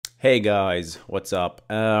Hey guys, what's up?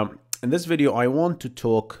 In this video, I want to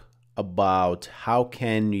talk about how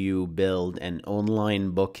can you build an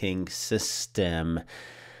online booking system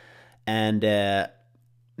and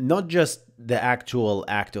not just the actual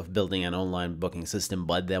act of building an online booking system,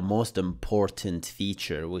 but the most important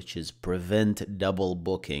feature, which is prevent double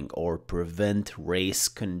booking or prevent race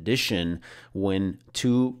condition when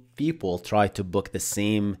two people try to book the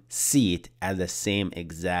same seat at the same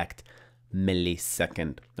exact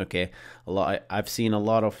millisecond. Okay, I've seen a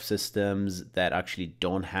lot of systems that actually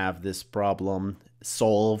don't have this problem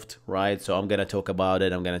solved, right? So I'm gonna talk about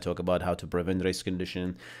it. I'm gonna talk about how to prevent race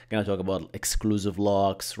condition. I'm gonna talk about exclusive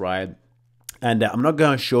locks, right? And I'm not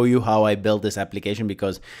gonna show you how I built this application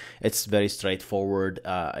because it's very straightforward,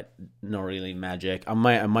 not really magic. I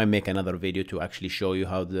might make another video to actually show you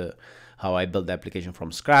how I built the application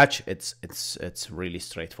from scratch. It's really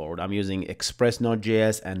straightforward. I'm using Express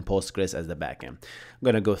Node.js and Postgres as the backend. I'm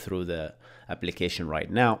gonna go through the application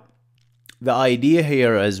right now. The idea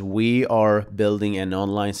here is we are building an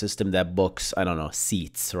online system that books, I don't know,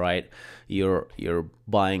 seats, right? You're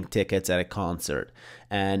buying tickets at a concert,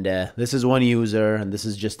 and this is one user, and this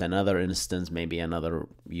is just another instance, maybe another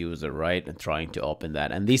user, right? And trying to open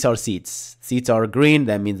that, and these are seats. Seats are green,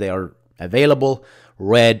 that means they are available.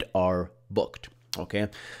 Red are booked. Okay,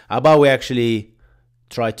 how about we actually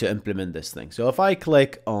try to implement this thing? So if I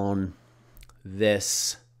click on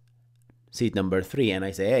this seat number 3 and I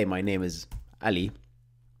say, hey, my name is Ali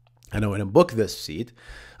and I want to book this seat,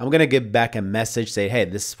 I'm gonna get back a message say, hey,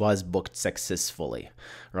 this was booked successfully,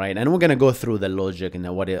 right? And we're gonna go through the logic and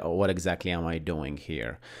what exactly am I doing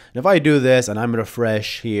here. And if I do this and I'm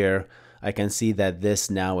refresh here, I can see that this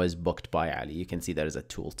now is booked by Ali. You can see there is a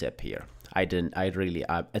tooltip here.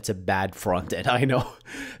 It's a bad front end, I know.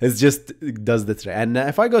 It does the trick. And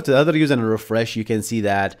if I go to the other user and refresh, you can see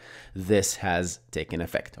that this has taken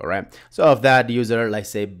effect, all right? So if that user, let's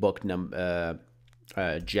say booked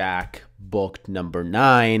Jack booked number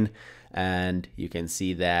 9, and you can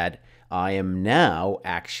see that I am now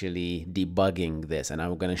actually debugging this, and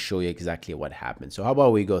I'm going to show you exactly what happened. So how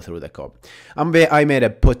about we go through the code? I made a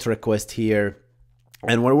put request here.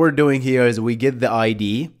 And what we're doing here is we get the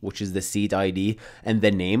ID, which is the seat ID, and the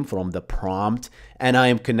name from the prompt. And I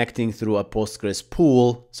am connecting through a Postgres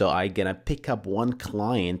pool. So I'm going to pick up one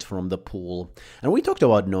client from the pool. And we talked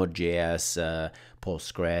about Node.js,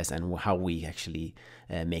 Postgres, and how we actually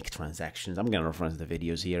make transactions. I'm going to reference the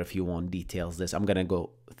videos here if you want details. I'm going to go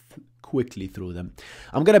quickly through them.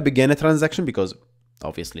 I'm going to begin a transaction because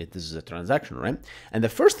obviously this is a transaction, right? And the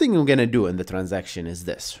first thing I'm going to do in the transaction is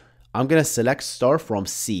this. I'm going to select star from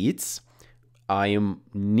seats. I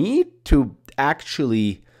need to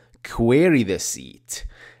actually query the seat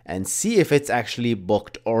and see if it's actually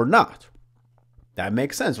booked or not. That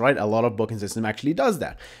makes sense, right? A lot of booking system actually does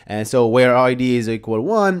that. And so where ID is equal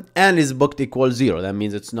 1 and is booked equal 0, that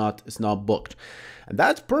means it's not booked. And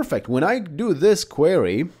that's perfect. When I do this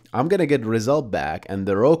query, I'm going to get result back and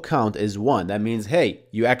the row count is 1. That means, hey,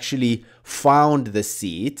 you actually found the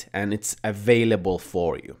seat and it's available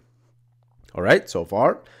for you. All right, so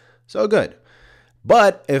far, so good.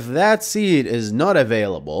 But if that seat is not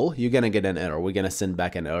available, you're going to get an error. We're going to send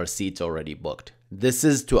back an error, seat's already booked. This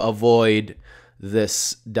is to avoid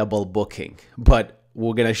this double booking, but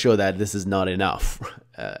we're going to show that this is not enough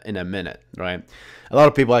in a minute, right? A lot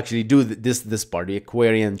of people actually do this part, you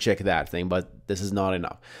query and check that thing, but this is not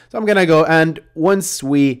enough. So I'm going to go, and once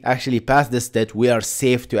we actually pass this step, we are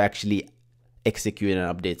safe to actually execute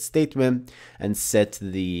an update statement and set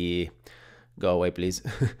the... Go away, please.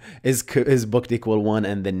 is booked equal 1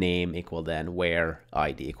 and the name equal then where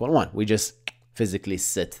ID equal 1. We just physically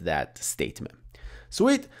set that statement.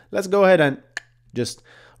 Sweet. Let's go ahead and just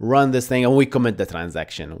run this thing and we commit the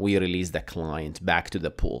transaction. We release the client back to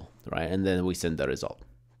the pool, right? And then we send the result.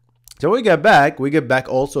 So we get back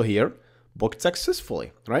also here, booked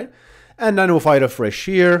successfully, right? And then if I refresh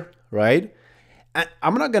here, right? And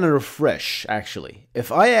I'm not going to refresh actually.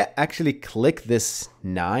 If I actually click this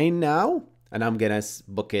 9 now, and I'm gonna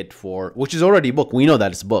book it for, which is already booked. We know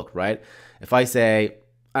that it's booked, right? If I say,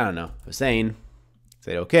 I don't know, Hussein,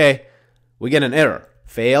 say, okay, we get an error.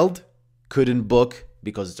 Failed, couldn't book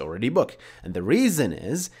because it's already booked. And the reason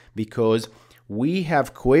is because we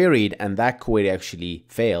have queried and that query actually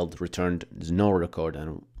failed, returned no record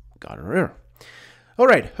and got an error. All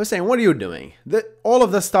right, Hussein, what are you doing? All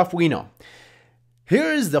of the stuff we know.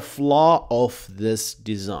 Here is the flaw of this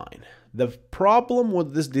design. The problem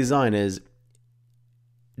with this design is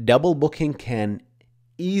double booking can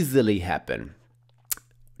easily happen.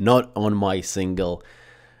 Not on my single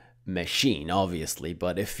machine, obviously,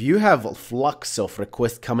 but if you have a flux of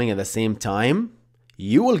requests coming at the same time,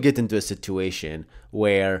 you will get into a situation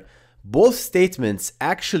where both statements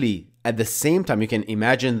actually at the same time, you can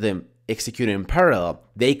imagine them executing in parallel.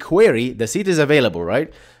 They query, the seat is available,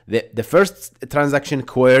 right? The first transaction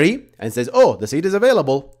query and says, oh, the seat is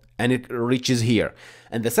available, and it reaches here.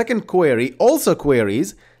 And the second query also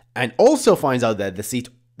queries and also finds out that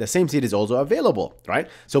the same seat is also available, right?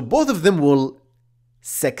 So both of them will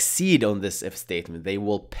succeed on this if statement. They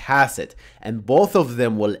will pass it, and both of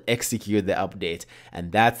them will execute the update.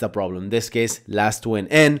 And that's the problem. In this case, last one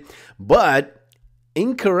in, but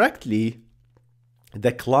incorrectly,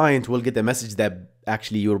 the client will get a message that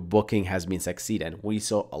actually your booking has been succeed. And we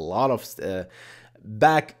saw a lot of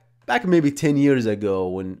back maybe 10 years ago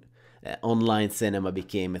when online cinema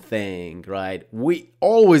became a thing, right? We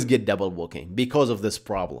always get double booking because of this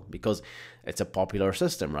problem, because it's a popular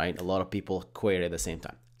system, right? A lot of people query at the same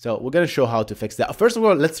time. So we're going to show how to fix that. First of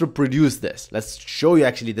all, let's reproduce this. Let's show you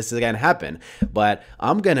actually this is going to happen, but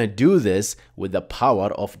I'm going to do this with the power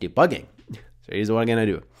of debugging. So here's what I'm going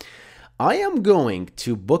to do. I am going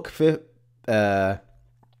to book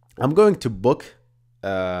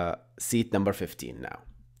seat number 15 now.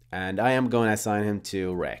 And I am going to assign him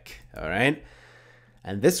to rec, all right?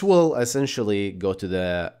 And this will essentially go to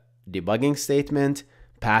the debugging statement,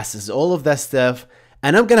 passes all of that stuff,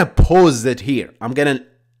 and I'm going to pause it here. I'm going to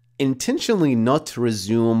intentionally not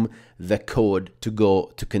resume the code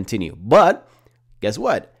to continue. But guess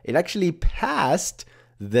what? It actually passed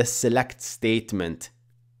the select statement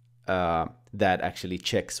that actually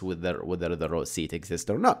checks whether the row seat exists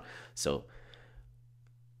or not. So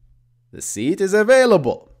the seat is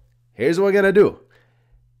available. Here's what we're gonna do.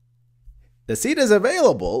 The seat is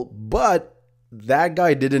available, but that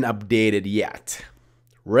guy didn't update it yet.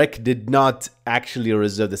 Rec did not actually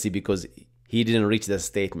reserve the seat because he didn't reach the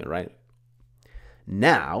statement, right?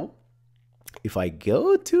 Now, if I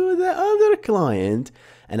go to the other client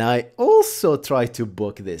and I also try to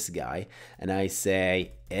book this guy and I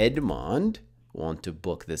say, Edmond, want to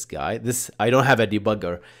book this guy. I don't have a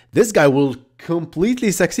debugger. This guy will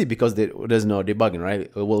completely succeed because there's no debugging, right?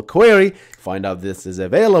 It will query, find out this is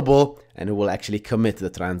available, and it will actually commit the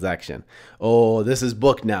transaction. Oh, this is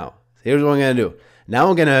booked now. Here's what I'm going to do. Now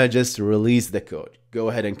I'm going to just release the code. Go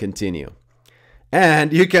ahead and continue.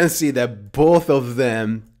 And you can see that both of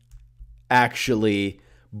them actually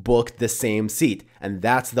booked the same seat, and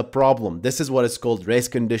that's the problem. This is what is called race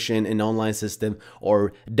condition in online system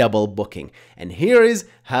or double booking. And here is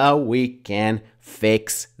how we can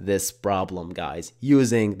fix this problem, guys,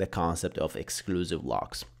 using the concept of exclusive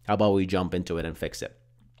locks. How about we jump into it and fix it?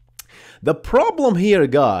 The problem here,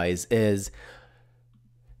 guys, is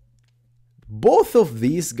both of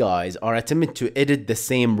these guys are attempting to edit the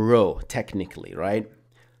same row technically, right?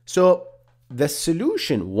 So the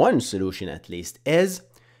solution, one solution at least, is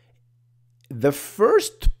the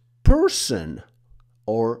first person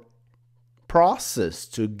or process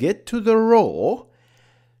to get to the row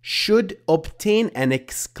should obtain an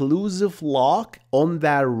exclusive lock on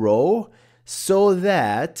that row so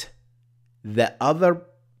that the other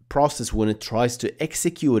process, when it tries to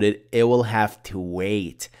execute it, it will have to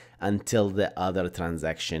wait until the other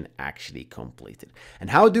transaction actually completed. And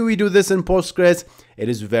how do we do this in Postgres? It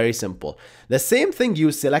is very simple. The same thing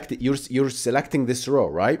you selected, you're selecting this row,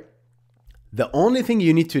 right? The only thing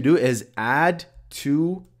you need to do is add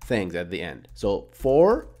two things at the end. So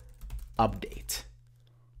for update,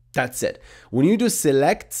 that's it. When you do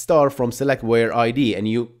select star from select where ID and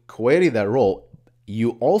you query the row,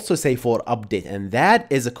 you also say for update, and that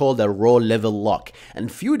is called a row level lock.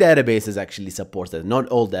 And few databases actually support that, not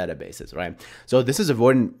all databases, right? So this is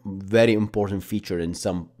a very important feature in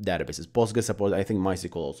some databases. Postgres support, I think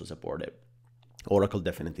MySQL also support it. Oracle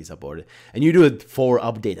definitely supported, and you do it for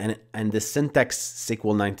update, and the syntax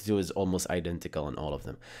SQL 92 is almost identical in all of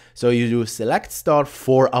them. So you do select star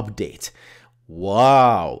for update.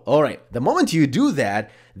 Wow. All right. The moment you do that,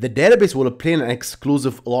 the database will apply an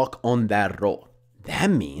exclusive lock on that row. That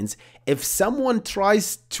means if someone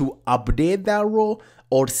tries to update that row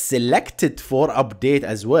or select it for update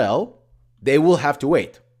as well, they will have to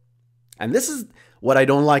wait. And this is what I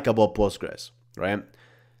don't like about Postgres, right?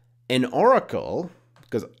 In Oracle,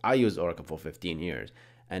 because I use Oracle for 15 years,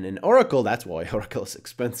 and in Oracle, that's why Oracle is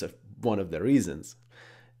expensive. One of the reasons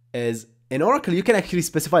is in Oracle, you can actually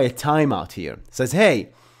specify a timeout here. It says,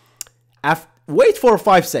 hey, wait for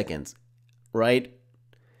 5 seconds, right?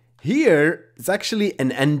 Here, it's actually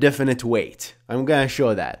an indefinite wait. I'm going to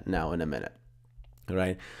show that now in a minute,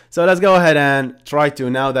 right? So let's go ahead and try to,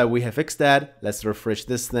 now that we have fixed that, let's refresh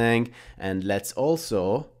this thing, and let's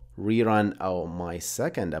also rerun my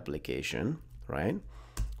second application, right?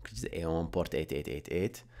 Which is A1 port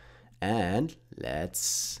 8888. And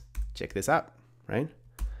let's check this out, right?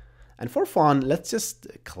 And for fun, let's just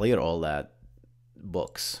clear all that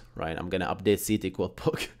books, right? I'm gonna update seat equal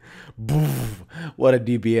book. What a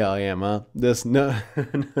DBA I am, huh? There's no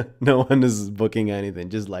one is booking anything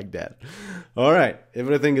just like that. All right,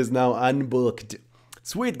 everything is now unbooked.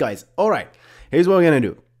 Sweet, guys. All right, here's what we're gonna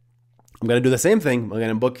do. I'm gonna do the same thing. We're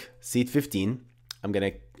gonna book seat 15. I'm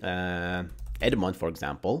gonna Edmond, for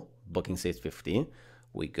example, booking seat 15.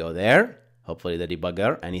 We go there. Hopefully the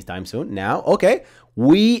debugger anytime soon. Now, okay,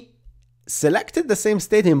 we selected the same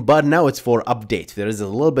statement, but now it's for update. There is a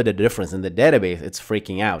little bit of difference in the database. It's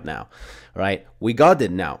freaking out now, right? We got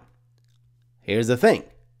it now. Here's the thing.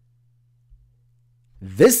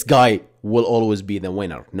 This guy will always be the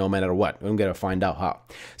winner, no matter what. I'm gonna find out how.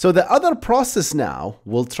 So the other process now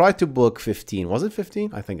will try to book 15. Was it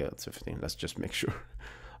 15? I think it's 15. Let's just make sure.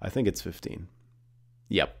 I think it's 15.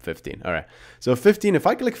 Yep, 15. All right. So 15, if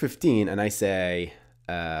I click 15 and I say,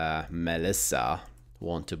 Melissa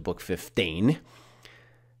want to book 15,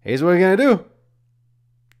 here's what we're gonna do.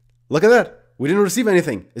 Look at that. We didn't receive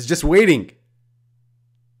anything. It's just waiting.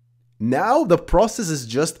 Now the process is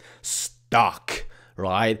just stuck,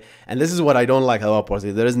 right? And this is what I don't like about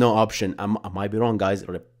Proxies. There is no option. I might be wrong, guys.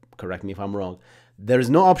 Correct me if I'm wrong. There is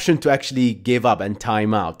no option to actually give up and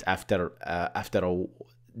time out after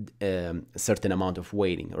a certain amount of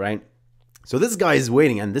waiting, right? So this guy is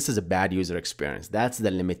waiting, and this is a bad user experience. That's the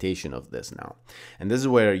limitation of this now. And this is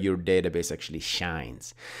where your database actually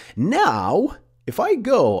shines. Now, if I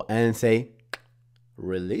go and say,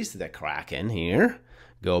 release the Kraken here,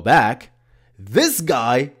 go back, this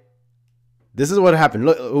guy, this is what happened.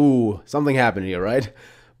 Look, ooh, something happened here, right?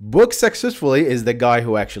 Booked successfully is the guy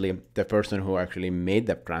who actually, the person who actually made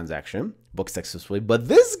the transaction, booked successfully. But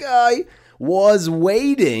this guy was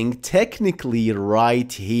waiting technically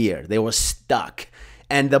right here. They were stuck.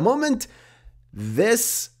 And the moment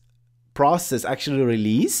this process actually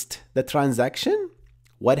released the transaction,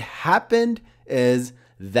 what happened is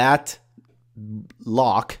that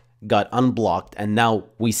lock got unblocked, and now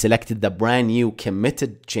we selected the brand new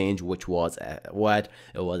committed change, which was what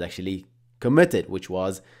it was actually committed, which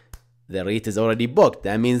was the rate is already booked.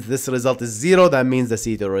 That means this result is 0. That means the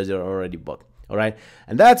seat is already booked. All right.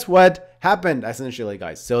 And that's what happened essentially,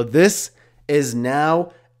 guys. So this is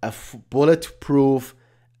now a bulletproof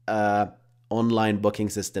online booking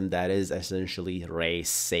system that is essentially race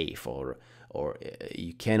safe, or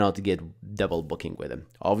you cannot get double booking with them.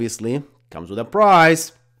 Obviously, comes with a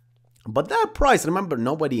price. But that price, remember,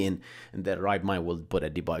 nobody in their right mind will put a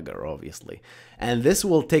debugger, obviously. And this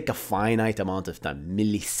will take a finite amount of time,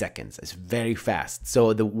 milliseconds. It's very fast.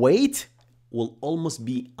 So the wait will almost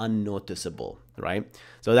be unnoticeable, right?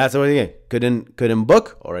 So that's what again, couldn't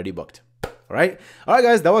book, already booked. All right,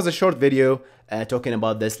 guys, that was a short video talking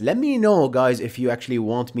about this. Let me know, guys, if you actually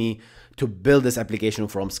want me to build this application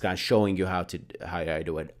from scratch, showing you how I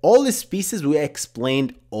do it. All these pieces, we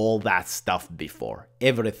explained all that stuff before,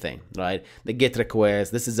 everything, right? The GET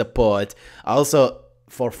request, this is a put. Also,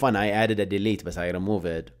 for fun, I added a delete, but I remove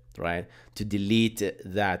it, right? To delete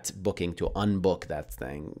that booking, to unbook that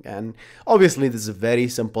thing. And obviously, this is very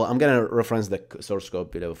simple. I'm gonna reference the source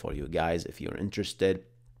code below for you guys if you're interested.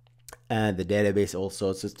 And the database also,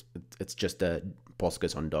 it's just a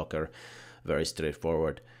Postgres on Docker, very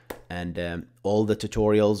straightforward. And all the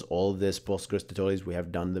tutorials, all this Postgres tutorials, we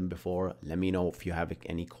have done them before. Let me know if you have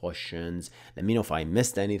any questions. Let me know if I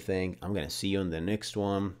missed anything. I'm gonna see you in the next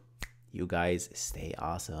one. You guys stay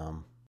awesome.